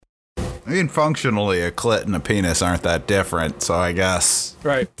I mean, functionally, a clit and a penis aren't that different, so I guess.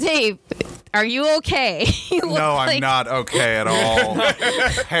 Right. Dave, are you okay? You look No, I'm like- not okay at all.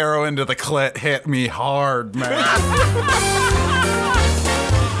 Heroin to the clit hit me hard, man.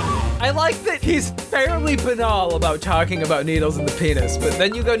 I like that he's fairly banal about talking about needles in the penis, but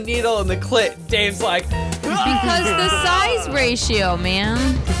then you go needle in the clit, Dave's like, Because the size ratio, man.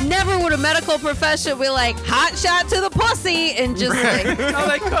 Never would a medical professional be like, hot shot to the pussy, and just like, oh,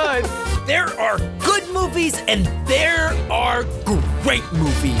 they could. There are good movies and there are great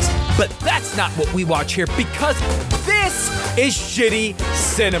movies, but that's not what we watch here because this is shitty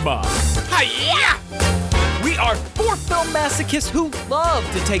cinema. Hi-ya! We are four film masochists who love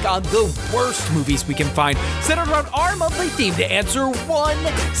to take on the worst movies we can find, centered around our monthly theme to answer one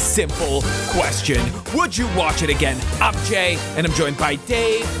simple question. Would you watch it again? I'm Jay, and I'm joined by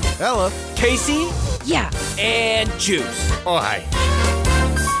Dave, Ella. Casey, yeah. and Juice. Oh, hi.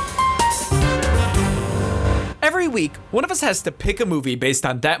 Every week, one of us has to pick a movie based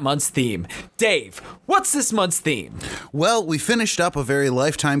on that month's theme. Dave, what's this month's theme? Well, we finished up a very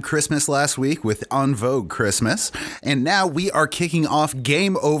Lifetime Christmas last week with En Vogue Christmas, and now we are kicking off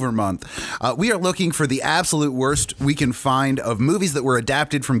Game Over Month. We are looking for the absolute worst we can find of movies that were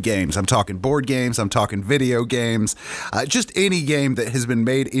adapted from games. I'm talking board games, I'm talking video games, just any game that has been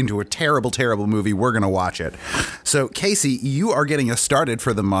made into a terrible, terrible movie, we're going to watch it. So, Casey, you are getting us started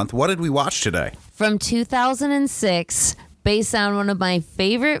for the month. What did we watch today? From 2006, based on one of my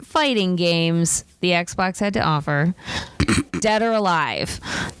favorite fighting games the Xbox had to offer, Dead or Alive.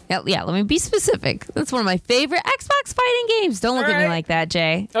 Yeah, let me be specific. That's one of my favorite Xbox fighting games. Don't look at me like that,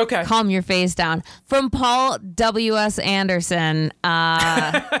 Jay. Okay. Calm your face down. From Paul W.S. Anderson,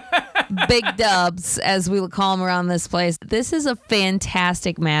 Big Dubs, as we would call him around this place. This is a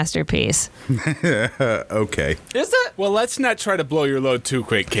fantastic masterpiece. Okay. Is it? Well, let's not try to blow your load too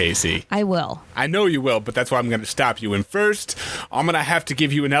quick, Casey. I will. I know you will, but that's why I'm going to stop you. And first, I'm going to have to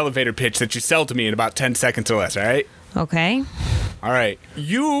give you an elevator pitch that you sell to me in about 10 seconds or less, all right? Okay. All right.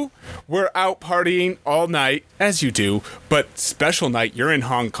 You were out partying all night, as you do, but special night, you're in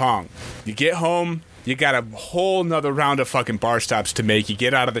Hong Kong. You get home, you got a whole nother round of fucking bar stops to make. You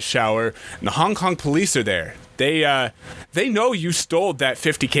get out of the shower, and the Hong Kong police are there. They know you stole that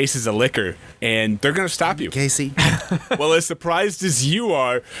 50 cases of liquor, and they're going to stop you. Casey? Well, as surprised as you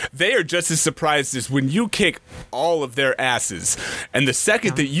are, they are just as surprised as when you kick all of their asses. And the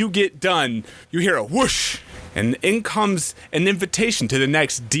second that you get done, you hear a whoosh, and in comes an invitation to the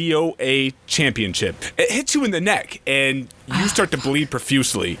next DOA championship. It hits you in the neck, and you start to bleed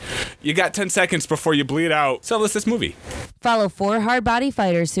profusely. You got 10 seconds before you bleed out. Sell us this movie. Follow four hard-body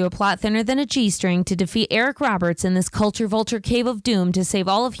fighters through a plot thinner than a G-string to defeat Eric Roberts in this culture vulture cave of doom to save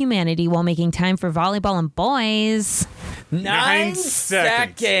all of humanity while making time for volleyball and boys. 9 seconds.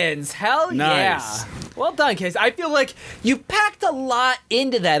 seconds. Hell Nice. yeah. Well done, Casey. I feel like you packed a lot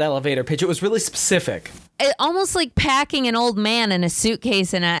into that elevator pitch. It was really specific. It almost like packing an old man in a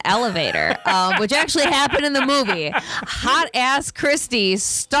suitcase in an elevator, which actually happened in the movie. Hot-ass Christie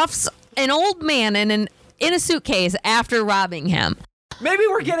stuffs an old man in a suitcase after robbing him. Maybe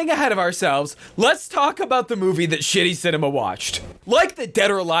we're getting ahead of ourselves. Let's talk about the movie that Shitty Cinema watched. Like the Dead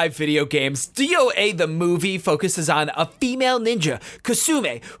or Alive video games, DOA the movie focuses on a female ninja,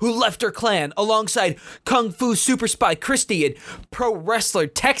 Kasume, who left her clan alongside Kung Fu super spy Christy and pro wrestler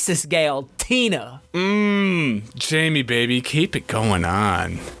Texas gal Tina. Jamie, baby, keep it going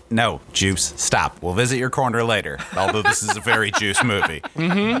on. No, Juice, stop. We'll visit your corner later, although this is a very Juice movie.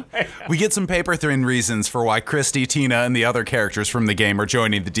 We get some paper-thin reasons for why Christy, Tina, and the other characters from the game are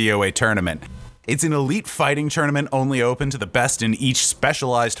joining the DOA tournament. It's an elite fighting tournament only open to the best in each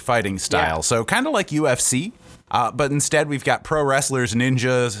specialized fighting style, so kind of like UFC. But instead, we've got pro wrestlers,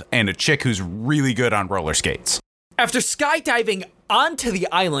 ninjas, and a chick who's really good on roller skates. After skydiving onto the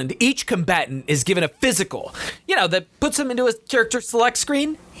island, each combatant is given a physical, that puts them into a character select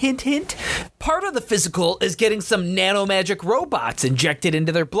screen. Hint, hint. Part of the physical is getting some nanomagic robots injected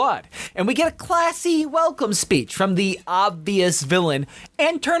into their blood. And we get a classy welcome speech from the obvious villain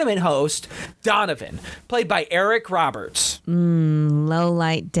and tournament host, Donovan, played by Eric Roberts. Low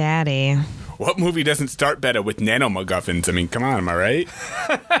light daddy. What movie doesn't start better with nano-MacGuffins? I mean, come on, am I right?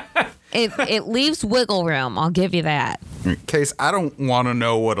 It leaves wiggle room, I'll give you that. Case, I don't want to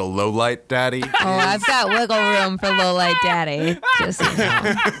know what a low-light daddy Oh, I've got wiggle room for low light daddy. Just so you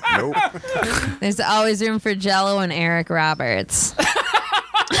know. Nope. There's always room for Jello and Eric Roberts.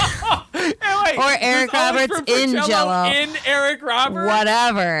 Or Eric Roberts in Jello. In Eric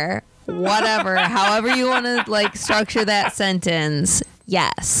Roberts? Whatever. However you want to structure that sentence.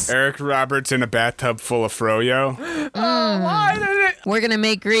 Yes. Eric Roberts in a bathtub full of froyo. Why did it? We're going to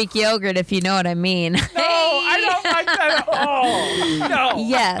make Greek yogurt if you know what I mean. No, I don't like that at all. No.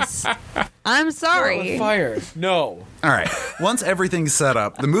 Yes. I'm sorry. Fire. No. All right. Once everything's set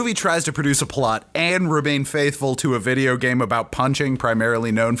up, the movie tries to produce a plot and remain faithful to a video game about punching,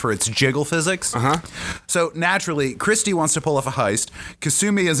 primarily known for its jiggle physics. So naturally, Christy wants to pull off a heist,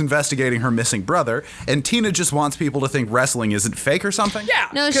 Kasumi is investigating her missing brother, and Tina just wants people to think wrestling isn't fake or something? Yeah.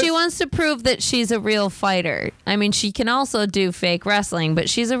 No, she wants to prove that she's a real fighter. I mean, she can also do fake wrestling, but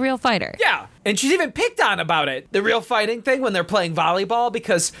she's a real fighter. Yeah. And she's even picked on about it, the real fighting thing when they're playing volleyball,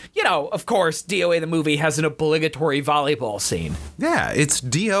 because, you know, of course, DOA the movie has an obligatory volleyball scene. Yeah, it's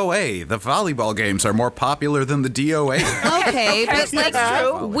DOA. The volleyball games are more popular than the DOA. Okay, but like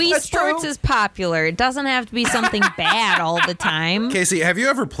true. Wii That's Sports true. is popular. It doesn't have to be something bad all the time. Casey, have you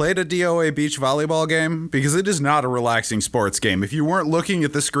ever played a DOA beach volleyball game? Because it is not a relaxing sports game. If you weren't looking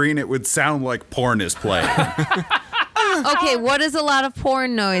at the screen, it would sound like porn is playing. Okay, what is a lot of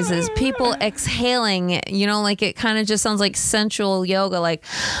porn noises? People exhaling, you know, like it kind of just sounds like sensual yoga, like,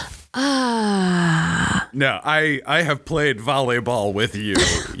 ah. No, I have played volleyball with you.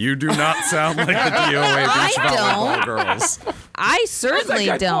 You do not sound like the DOA beach volleyball girls. I That's certainly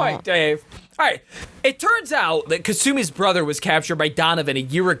a good don't. point, Dave. All right. It turns out that Kasumi's brother was captured by Donovan a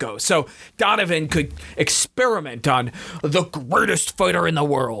year ago, so Donovan could experiment on the greatest fighter in the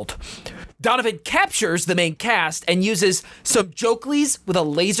world. Donovan captures the main cast and uses some jokelies with a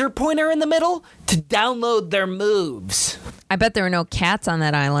laser pointer in the middle to download their moves. I bet there were no cats on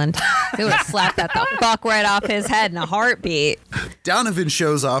that island. They would have slapped that the fuck right off his head in a heartbeat. Donovan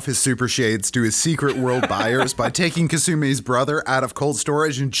shows off his super shades to his secret world buyers by taking Kasumi's brother out of cold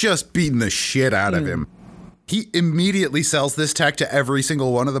storage and just beating the shit out of him. He immediately sells this tech to every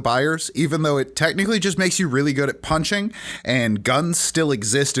single one of the buyers, even though it technically just makes you really good at punching, and guns still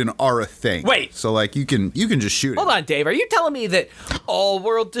exist and are a thing. Wait. So like you can just shoot Hold it. on, Dave. Are you telling me that all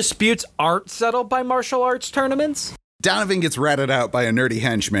world disputes aren't settled by martial arts tournaments? Donovan gets ratted out by a nerdy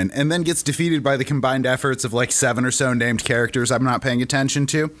henchman and then gets defeated by the combined efforts of like 7 or so named characters I'm not paying attention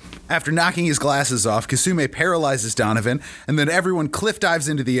to. After knocking his glasses off, Kasume paralyzes Donovan, and then everyone cliff dives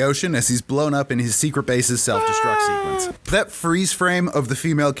into the ocean as he's blown up in his secret base's self-destruct sequence. That freeze frame of the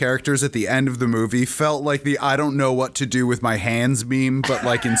female characters at the end of the movie felt like the I don't know what to do with my hands meme, but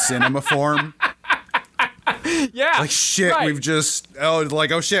like in cinema form. Yeah. Like, shit, right. we've just,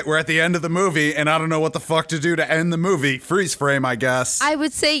 oh shit, we're at the end of the movie, and I don't know what the fuck to do to end the movie. Freeze frame, I guess. I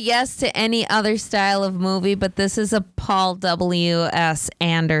would say yes to any other style of movie, but this is a Paul W.S.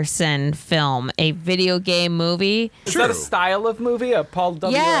 Anderson film, a video game movie. Is that a style of movie? A Paul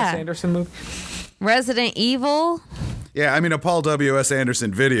W.S. Yeah. Anderson movie? Resident Evil. Yeah, I mean, a Paul W.S.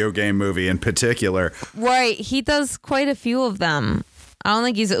 Anderson video game movie in particular. Right, he does quite a few of them. I don't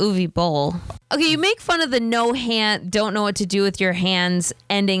think he's a Uwe Boll. Okay, you make fun of the don't know what to do with your hands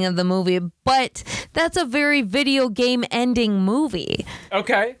ending of the movie, but that's a very video game ending movie.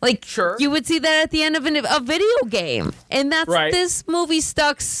 Okay. Like, sure. you would see that at the end of a video game. And that's, Right. this movie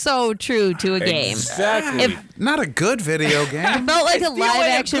stuck so true to a game. Exactly. If Not a good video game. felt like Is a DOA live a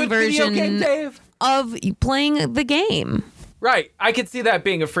action good video version game, Dave? of playing the game. Right. I could see that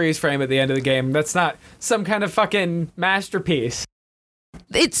being a freeze frame at the end of the game. That's not some kind of fucking masterpiece.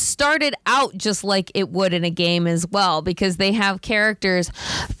 It started out just like it would in a game as well, because they have characters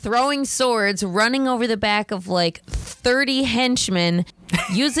throwing swords, running over the back of like 30 henchmen,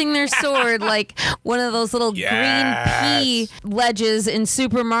 using their sword like one of those little green pea ledges in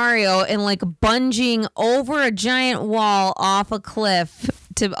Super Mario, and like bungeeing over a giant wall off a cliff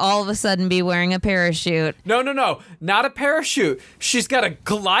to all of a sudden be wearing a parachute. No. Not a parachute. She's got a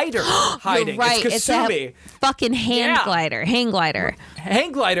glider hiding. You're right. It's Kasumi. a fucking hang glider. Hang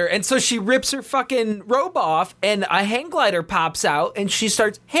glider. And so she rips her fucking robe off, and a hang glider pops out, and she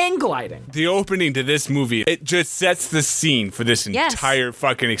starts hang gliding. The opening to this movie, it just sets the scene for this Yes. entire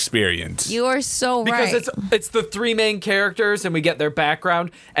fucking experience. You are so Because right. it's the three main characters, and we get their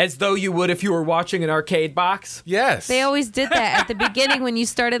background as though you would if you were watching an arcade box. Yes. They always did that at the beginning when you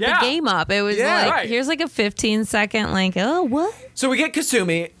started Yeah. the game up. It was Yeah. like, Right. here's like a 15-second, like, oh, what? So we get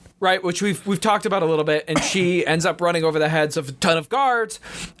Kasumi, right, which we've talked about a little bit, and she ends up running over the heads of a ton of guards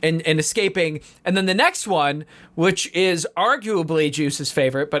and escaping. And then the next one, which is arguably Juice's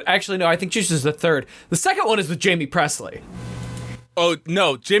favorite, but actually no, I think Juice is the third. The second one is with Jamie Presley. Oh,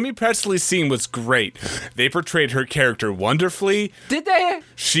 no. Jamie Presley's scene was great. They portrayed her character wonderfully. Did they?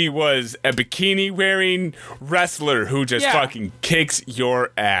 She was a bikini-wearing wrestler who just Yeah. fucking kicks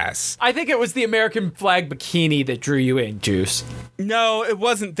your ass. I think it was the American flag bikini that drew you in, Juice. No, it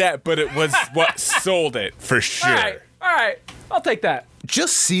wasn't that, but it was what sold it, for sure. All right, I'll take that.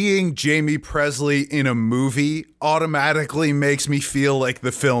 Just seeing Jamie Presley in a movie automatically makes me feel like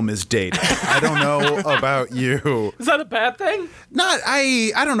the film is dated. I don't know about you. Is that a bad thing?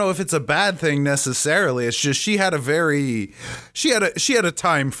 I don't know if it's a bad thing necessarily. It's just she had a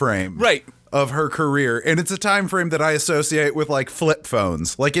time frame. Right. Of her career, and it's a time frame that I associate with like flip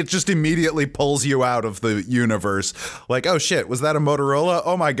phones. Like it just immediately pulls you out of the universe. Like, oh shit, was that a Motorola?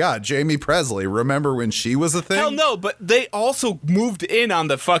 Oh my god, Jamie Presley. Remember when she was a thing? Hell no, but they also moved in on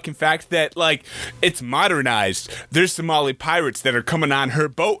the fucking fact that, like, it's modernized. There's Somali pirates that are coming on her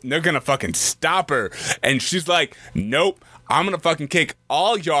boat, and they're gonna fucking stop her. And she's like, nope, I'm gonna fucking kick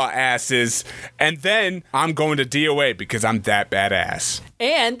all y'all asses, and then I'm going to DOA because I'm that badass.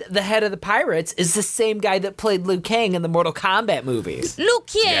 And the head of the pirates is the same guy that played Liu Kang in the Mortal Kombat movies. Luke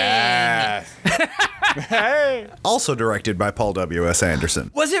Yang. Yeah. Hey. Also directed by Paul W.S.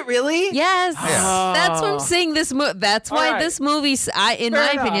 Anderson. Was it really? Yes, that's what I'm saying. That's why All right. this movie, in Fair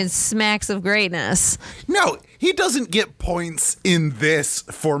my enough. opinion, smacks of greatness. No, he doesn't get points in this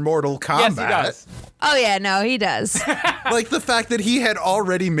for Mortal Kombat. Yes, he does. Oh yeah, no, he does. Like the fact that he had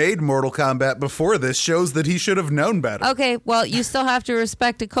already made Mortal Kombat before this shows that he should have known better. Okay, well, you still have to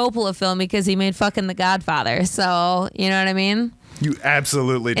respect a Coppola film because he made fucking The Godfather. So, you know what I mean? You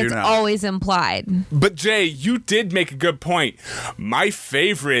absolutely do It's not. always implied. But Jay, you did make a good point. My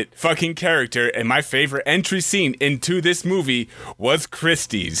favorite fucking character and my favorite entry scene into this movie was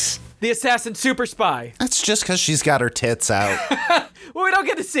Christie's. The assassin super spy. That's just because she's got her tits out. Well, we don't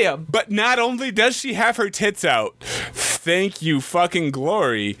get to see him. But not only does she have her tits out, thank you fucking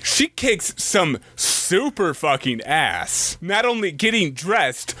glory, she kicks some super fucking ass. Not only getting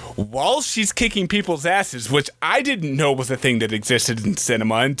dressed while she's kicking people's asses, which I didn't know was a thing that existed in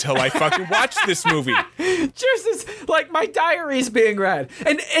cinema until I fucking watched this movie. Just as, like, my diary's being read.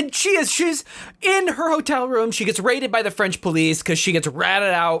 And she's in her hotel room. She gets raided by the French police because she gets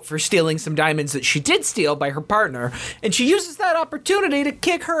ratted out for stealing some diamonds that she did steal by her partner. And she uses that opportunity to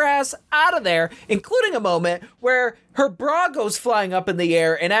kick her ass out of there, including a moment where her bra goes flying up in the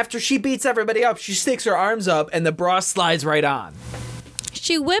air. And after she beats everybody up, she sticks her arms up and the bra slides right on.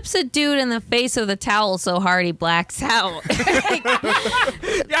 She whips a dude in the face with a towel so hard he blacks out.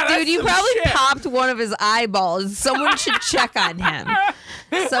 Yeah, that's Dude, you some probably shit. popped one of his eyeballs. Someone should check on him.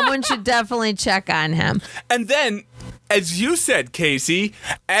 Someone should definitely check on him. And then, as you said, Casey,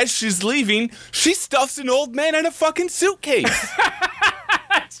 as she's leaving, she stuffs an old man in a fucking suitcase.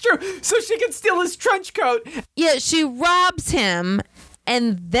 That's true. So she can steal his trench coat. Yeah, she robs him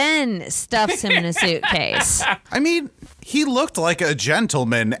and then stuffs him in a suitcase. I mean, he looked like a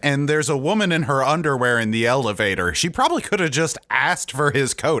gentleman, and there's a woman in her underwear in the elevator. She probably could have just asked for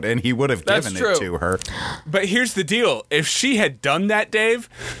his coat, and he would have That's given true. it to her. But here's the deal. If she had done that, Dave,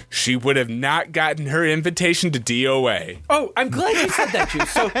 she would have not gotten her invitation to DOA. Oh, I'm glad you said that,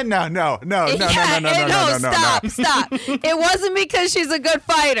 Juice. So No. Stop. It wasn't because she's a good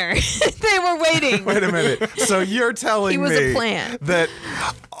fighter. They were waiting. Wait a minute. So you're telling He was me a plant. that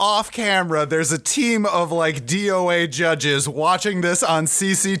off camera, there's a team of like DOA judges watching this on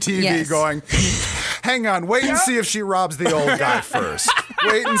CCTV Yes. going, hang on, wait and see if she robs the old guy first.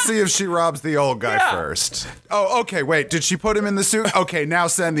 Wait and see if she robs the old guy first. Oh, okay, wait, did she put him in the suit? Okay, now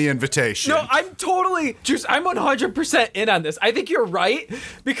send the invitation. No, I'm totally, Juice, I'm 100% in on this. I think you're right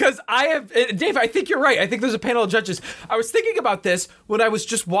because Dave, I think you're right. I think there's a panel of judges. I was thinking about this when I was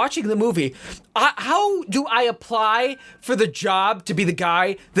just watching the movie. How do I apply for the job to be the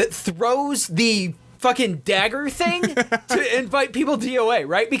guy that throws the fucking dagger thing to invite people to DOA,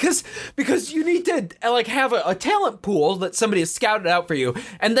 right? Because you need to like have a talent pool that somebody has scouted out for you,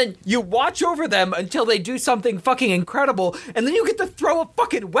 and then you watch over them until they do something fucking incredible, and then you get to throw a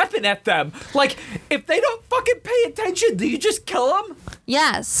fucking weapon at them. Like, if they don't fucking pay attention, do you just kill them?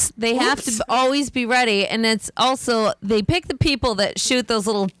 Yes, they have to always be ready. And it's also, they pick the people that shoot those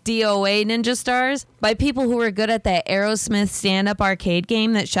little DOA ninja stars by people who were good at that Aerosmith stand-up arcade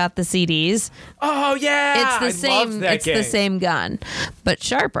game that shot the CDs. Oh yeah, It's the I loved same. that It's game. the same gun, but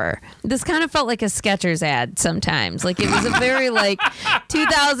sharper. This kind of felt like a Skechers ad sometimes. Like it was a very like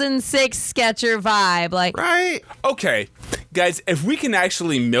 2006 Sketcher vibe. Like Right? Okay, guys, if we can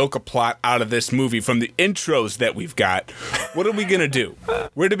actually milk a plot out of this movie from the intros that we've got, what are we going to do?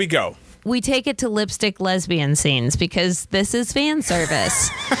 Where do we go? we take it to lipstick lesbian scenes because this is fan service.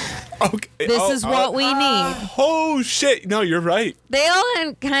 Okay. This is what we need. Oh, shit. No, you're right. They all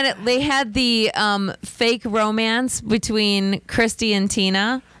had the fake romance between Christy and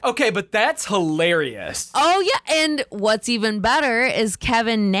Tina. Okay, but that's hilarious. Oh, yeah. And what's even better is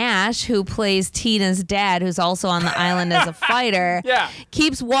Kevin Nash, who plays Tina's dad, who's also on the island as a fighter, Yeah.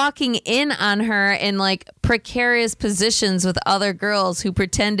 keeps walking in on her and like precarious positions with other girls who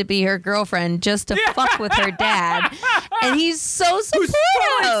pretend to be her girlfriend just to fuck with her dad. And he's so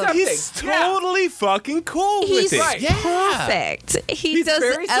supportive. He's totally fucking cool He's with it. perfect. He does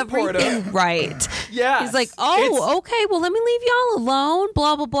very supportive. everything right. Yeah. He's like, oh, okay, well, let me leave y'all alone,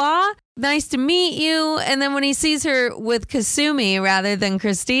 blah, blah, blah. Nice to meet you. And then when he sees her with Kasumi rather than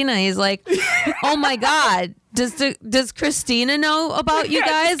Christina, he's like, oh my God. Does Christina know about you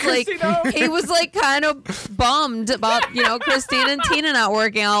guys? Like, he was like kind of bummed about, Christina and Tina not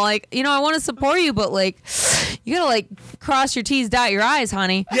working. All like, I want to support you, but like, you gotta like cross your T's, dot your I's,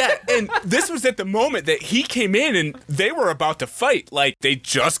 honey. Yeah, and this was at the moment that he came in and they were about to fight. Like, they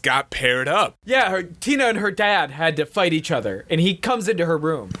just got paired up. Yeah, Tina and her dad had to fight each other, and he comes into her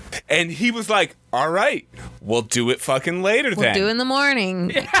room. And he was like, all right, we'll do it fucking later then. We'll do it in the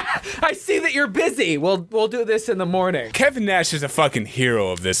morning. I see that you're busy. We'll do this in the morning. Kevin Nash is a fucking hero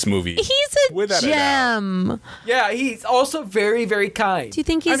of this movie. He's a Without a doubt. gem. Yeah, he's also very, very kind. Do you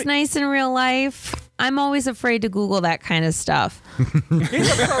think he's nice in real life? I'm always afraid to Google that kind of stuff.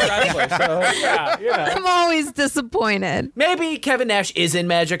 He's a pro wrestler, so yeah. I'm always disappointed. Maybe Kevin Nash is in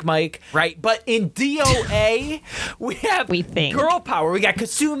Magic Mike, right? But in DOA, we think girl power. We got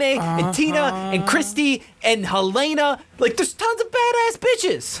Kasumi and Tina and Christy and Helena. Like, there's tons of badass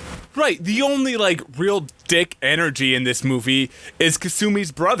bitches. Right, the only, like, real dick energy in this movie is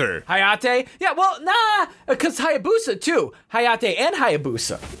Kasumi's brother. Hayate? Yeah, well, nah, because Hayabusa, too. Hayate and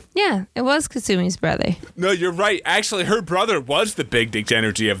Hayabusa. Yeah, it was Kasumi's brother. No, you're right. Actually, her brother was the big dick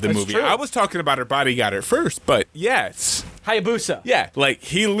energy of the movie. true. I was talking about her bodyguard at first, but yes. Hayabusa. Yeah, like,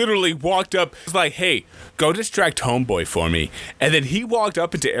 he literally walked up, was like, hey, go distract Homeboy for me. And then he walked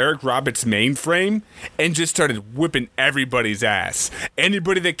up into Eric Roberts' mainframe and just started whipping everybody's ass.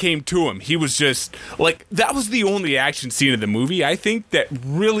 Anybody that came to him, he was just, like, that was the only action scene of the movie, I think, that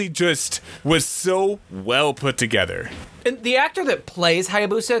really just was so well put together. And the actor that plays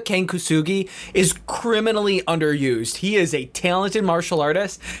Hayabusa, Ken Kusugi, is criminally underused. He is a talented martial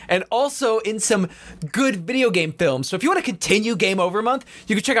artist and also in some good video game films. So if you want to continue Game Over Month,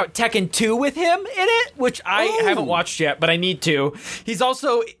 you can check out Tekken 2 with him in it, which I haven't watched yet, but I need to. He's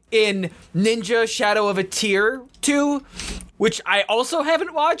also in Ninja Shadow of a Tear 2, which I also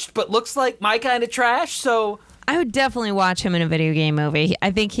haven't watched, but looks like my kind of trash, so... I would definitely watch him in a video game movie.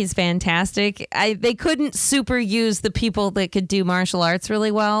 I think he's fantastic. They couldn't super use the people that could do martial arts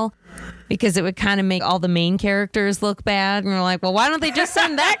really well because it would kind of make all the main characters look bad. And we're like, well, why don't they just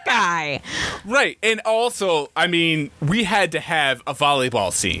send that guy? Right, and also, I mean, we had to have a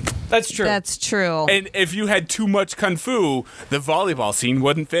volleyball scene. That's true. That's true. And if you had too much kung fu, the volleyball scene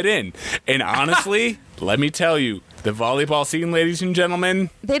wouldn't fit in. And honestly, let me tell you, the volleyball scene, ladies and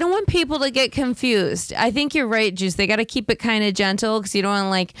gentlemen. They don't want people to get confused. I think you're right, Juice. They got to keep it kind of gentle because you don't want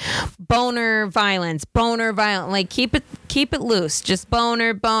like boner violence. Like keep it loose. Just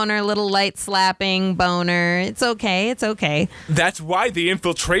boner, little light slapping, boner. It's okay. That's why the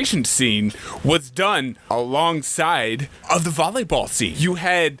infiltration scene was done alongside of the volleyball scene. You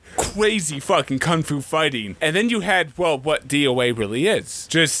had crazy fucking kung fu fighting, and then you had, well, what DOA really is.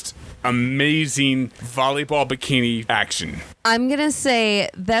 Just amazing volleyball bikini action. I'm going to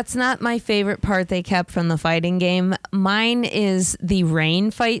say that's not my favorite part they kept from the fighting game. Mine is the rain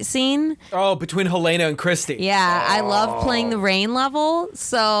fight scene. Oh, between Helena and Christy. Yeah, I love playing the rain level.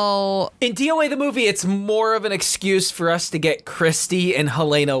 So In DOA the movie, it's more of an excuse for us to get Christy and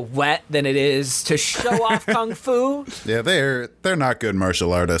Helena wet than it is to show off kung fu. Yeah, they're not good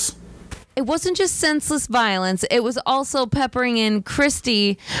martial artists. it wasn't just senseless violence. It was also peppering in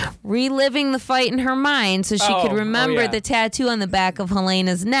Christy reliving the fight in her mind so she could remember the tattoo on the back of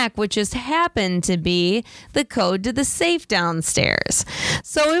Helena's neck, which just happened to be the code to the safe downstairs.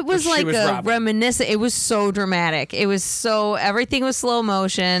 So it was like a reminiscent. It was so dramatic. It was so, everything was slow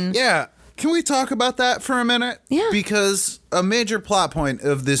motion. Yeah. Can we talk about that for a minute? Yeah. Because a major plot point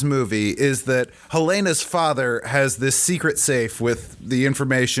of this movie is that Helena's father has this secret safe with the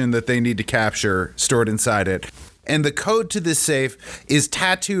information that they need to capture stored inside it. And the code to this safe is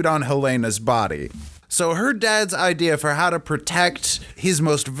tattooed on Helena's body. So her dad's idea for how to protect his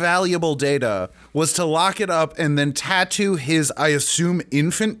most valuable data was to lock it up and then tattoo his, I assume,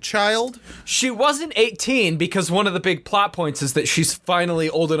 infant child? She wasn't 18 because one of the big plot points is that she's finally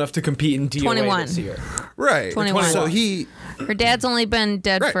old enough to compete in DOA 21. this year. Right. 21. So her dad's only been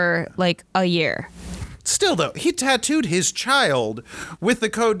dead for like a year. Still, though, he tattooed his child with the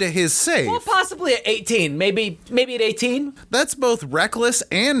code to his safe. Well, possibly at 18. Maybe at 18. That's both reckless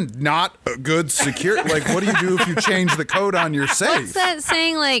and not a good secure. Like, what do you do if you change the code on your safe? What's that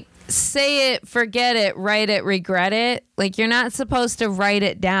saying? Like, say it, forget it, write it, regret it. Like, you're not supposed to write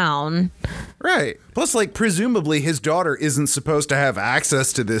it down. Right. Plus, like, presumably his daughter isn't supposed to have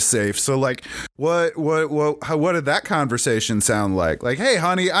access to this safe. So, like, what did that conversation sound like? Like, hey,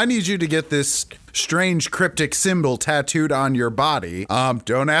 honey, I need you to get this strange cryptic symbol tattooed on your body.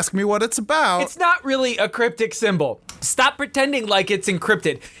 Don't ask me what it's about. It's not really a cryptic symbol. Stop pretending like it's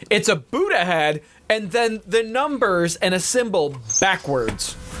encrypted. It's a Buddha head and then the numbers and a symbol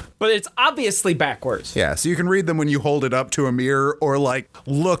backwards. But it's obviously backwards. Yeah, so you can read them when you hold it up to a mirror or, like,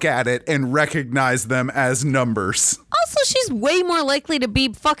 look at it and recognize them as numbers. Also, she's way more likely to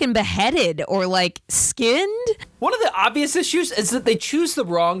be fucking beheaded or, like, skinned. One of the obvious issues is that they choose the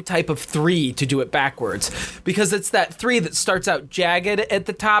wrong type of 3 to do it backwards, because it's that 3 that starts out jagged at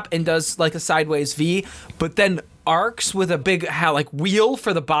the top and does like a sideways V, but then arcs with a big wheel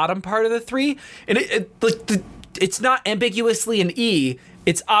for the bottom part of the 3, and it's not ambiguously an E.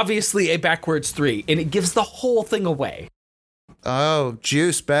 It's obviously a backwards 3, and it gives the whole thing away. Oh,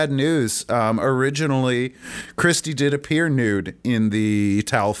 juice, bad news. Originally, Christy did appear nude in the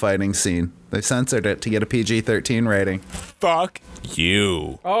towel fighting scene. They censored it to get a PG-13 rating. Fuck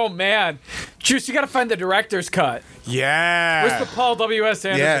you. Oh, man. Juice, you gotta find the director's cut. Yeah. Where's the Paul W.S.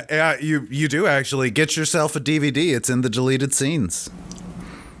 Anderson? Yeah, you do actually. Get yourself a DVD. It's in the deleted scenes.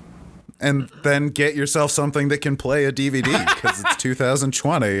 And then get yourself something that can play a DVD, because it's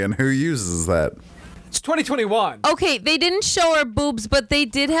 2020, and who uses that? It's 2021. Okay, they didn't show her boobs, but they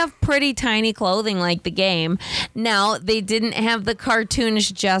did have pretty tiny clothing like the game. Now, they didn't have the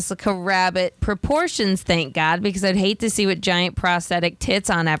cartoonish Jessica Rabbit proportions, thank God, because I'd hate to see what giant prosthetic tits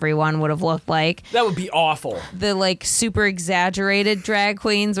on everyone would have looked like. That would be awful. The, like, super exaggerated drag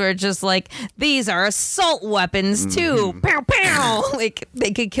queens were just like, these are assault weapons, too. Pow, pow. Like,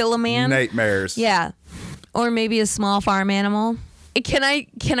 they could kill a man. Nightmares. Yeah. Or maybe a small farm animal. Can I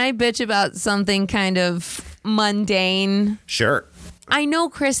bitch about something kind of mundane? Sure. I know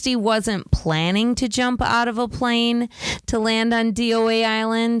Christy wasn't planning to jump out of a plane to land on DOA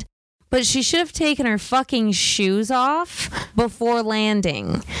Island, but she should have taken her fucking shoes off before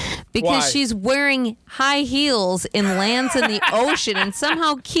landing, because Why? she's wearing high heels and lands in the ocean and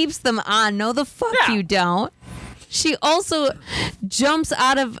somehow keeps them on. No, the fuck Yeah. you don't. She also jumps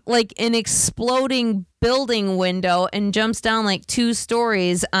out of like an exploding building window and jumps down like 2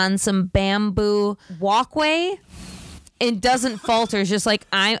 stories on some bamboo walkway and doesn't falter. It's just like,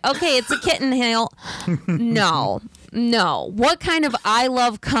 it's a kitten hill. No. What kind of I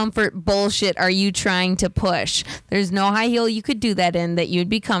love comfort bullshit are you trying to push? There's no high heel you could do that in that you'd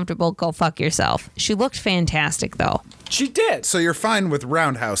be comfortable. Go fuck yourself. She looked fantastic though. She did. So you're fine with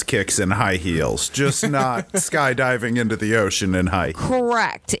roundhouse kicks in high heels, just not skydiving into the ocean in high heels.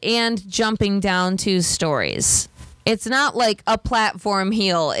 Correct. And jumping down 2 stories. It's not like a platform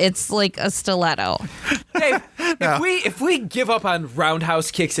heel. It's like a stiletto. Dave, if we give up on roundhouse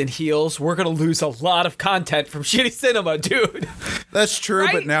kicks and heels, we're gonna lose a lot of content from Shitty Cinema, dude. That's true,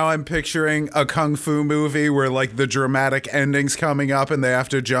 Right? but now I'm picturing a kung fu movie where like the dramatic ending's coming up and they have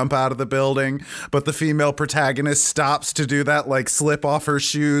to jump out of the building, but the female protagonist stops to do that like slip off her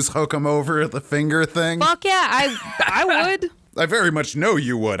shoes, hook them over the finger thing. Fuck yeah, I would. I very much know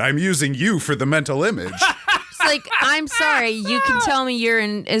you would. I'm using you for the mental image. It's like, I'm sorry, you can tell me you're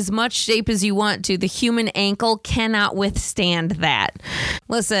in as much shape as you want to. The human ankle cannot withstand that.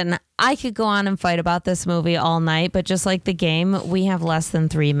 Listen, I could go on and fight about this movie all night, but just like the game, we have less than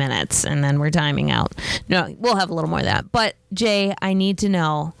 3 minutes and then we're timing out. No, we'll have a little more of that. But Jay, I need to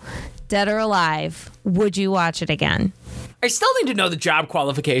know, dead or alive, would you watch it again? I still need to know the job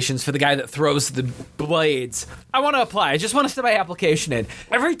qualifications for the guy that throws the blades. I want to apply. I just want to send my application in.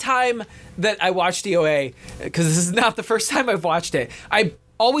 Every time that I watch DOA, because this is not the first time I've watched it, I'm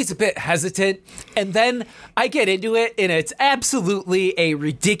always a bit hesitant, and then I get into it, and it's absolutely a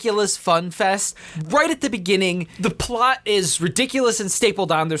ridiculous fun fest. Right at the beginning, the plot is ridiculous and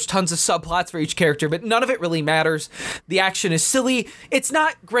stapled on. There's tons of subplots for each character, but none of it really matters. The action is silly. It's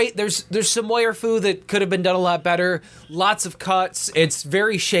not great. There's some waifu that could have been done a lot better. Lots of cuts. It's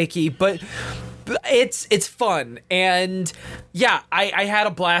very shaky, but it's fun. And yeah, I had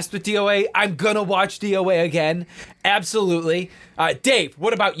a blast with DOA. I'm gonna watch DOA again. Absolutely. Dave,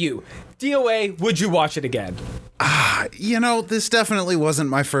 what about you? DOA, would you watch it again? You know, this definitely wasn't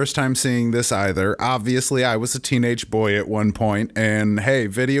my first time seeing this either. Obviously, I was a teenage boy at one point, and hey,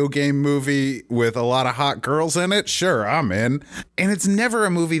 video game movie with a lot of hot girls in it, sure, I'm in. And it's never a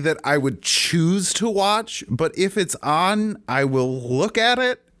movie that I would choose to watch, but if it's on, I will look at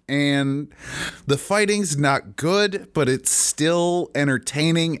it. And the fighting's not good, but it's still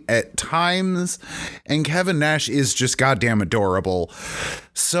entertaining at times. And Kevin Nash is just goddamn adorable.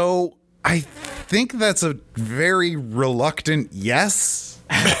 So I think that's a very reluctant yes.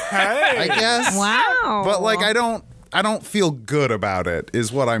 I guess. Wow. But like I don't feel good about it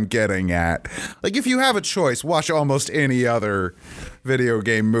is what I'm getting at. Like if you have a choice, watch almost any other video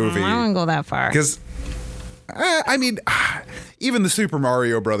game movie. I wouldn't go that far. Because I mean, even the Super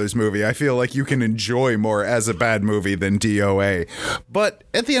Mario Brothers movie, I feel like you can enjoy more as a bad movie than DOA. But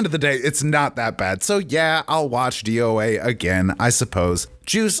at the end of the day, it's not that bad. So yeah, I'll watch DOA again, I suppose.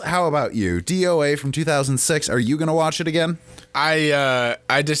 Juice, how about you? DOA from 2006, are you going to watch it again? I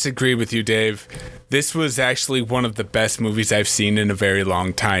disagree with you, Dave. This was actually one of the best movies I've seen in a very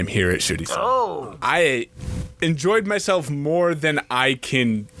long time here at Shitty Cinema. Oh. I enjoyed myself more than I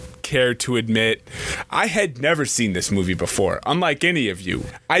can care to admit. I had never seen this movie before, unlike any of you.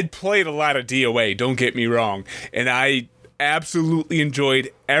 I'd played a lot of DOA, don't get me wrong, and I absolutely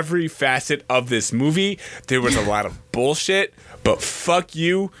enjoyed every facet of this movie. There was a lot of bullshit, but fuck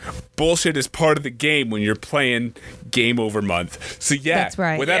you. Bullshit is part of the game when you're playing Game Over Month. So yeah, That's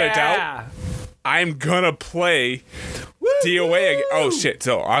right. without a doubt, I'm gonna play DOA again. Oh shit,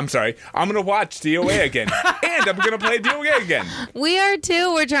 so I'm sorry. I'm gonna watch DOA again. And I'm gonna play DOA again. We are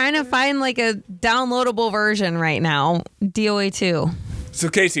too. We're trying to find like a downloadable version right now. DOA 2. So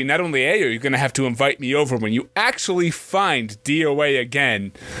Casey, not only are you gonna have to invite me over when you actually find DOA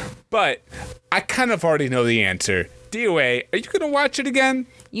again, but I kind of already know the answer. DOA, are you gonna watch it again?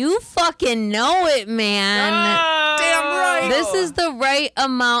 You fucking know it, man. Damn right. This is the right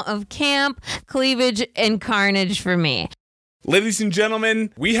amount of camp, cleavage, and carnage for me. Ladies and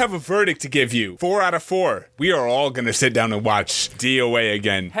gentlemen, we have a verdict to give you. 4 out of 4. We are all gonna sit down and watch DOA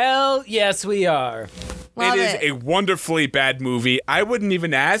again. Hell yes, we are. Love It is it. a wonderfully bad movie. I wouldn't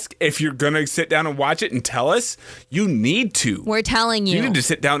even ask if you're gonna sit down and watch it and tell us. You need to. We're telling You you. need to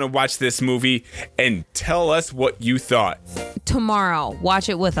sit down and watch this movie and tell us what you thought. Tomorrow. Watch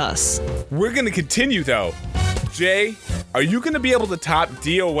it with us. We're gonna continue though. Jay, are you gonna be able to top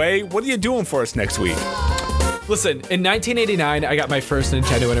DOA? What are you doing for us next week? Listen, in 1989, I got my first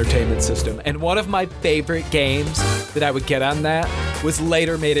Nintendo Entertainment System, and one of my favorite games that I would get on that was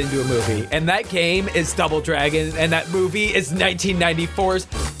later made into a movie. And that game is Double Dragon, and that movie is 1994's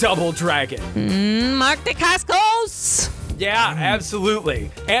Double Dragon. Mark Dacascos. Yeah,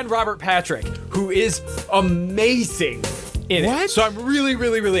 absolutely. And Robert Patrick, who is amazing in it. So I'm really,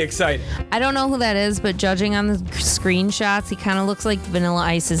 really, really excited. I don't know who that is, but judging on the screenshots, he kind of looks like Vanilla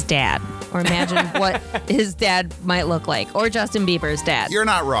Ice's dad. Or imagine what his dad might look like. Or Justin Bieber's dad. You're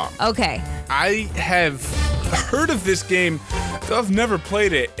not wrong. Okay. I have heard of this game, though I've never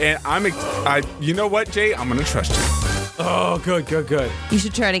played it, and you know what, Jay? I'm gonna trust you. Oh, good, good, good. You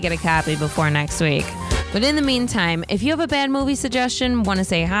should try to get a copy before next week. But in the meantime, if you have a bad movie suggestion, want to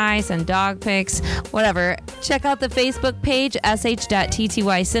say hi, send dog pics, whatever, check out the Facebook page,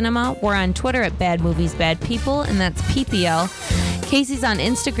 sh.tty cinema. We're on Twitter at Bad Movies Bad People, and that's PPL. Casey's on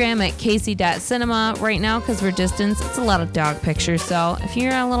Instagram at casey.cinema. Right now, because we're distance, it's a lot of dog pictures, so if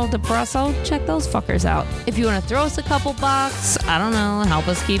you're a little depresso, check those fuckers out. If you want to throw us a couple bucks, I don't know, help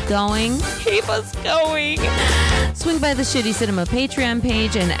us keep going. Keep us going. Swing by the Shitty Cinema Patreon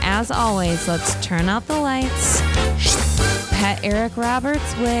page, and as always, let's turn out the lights, pet Eric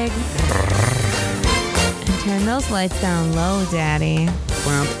Roberts' wig, and turn those lights down low, Daddy.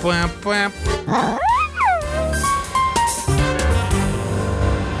 Bwamp, bwamp, bwamp.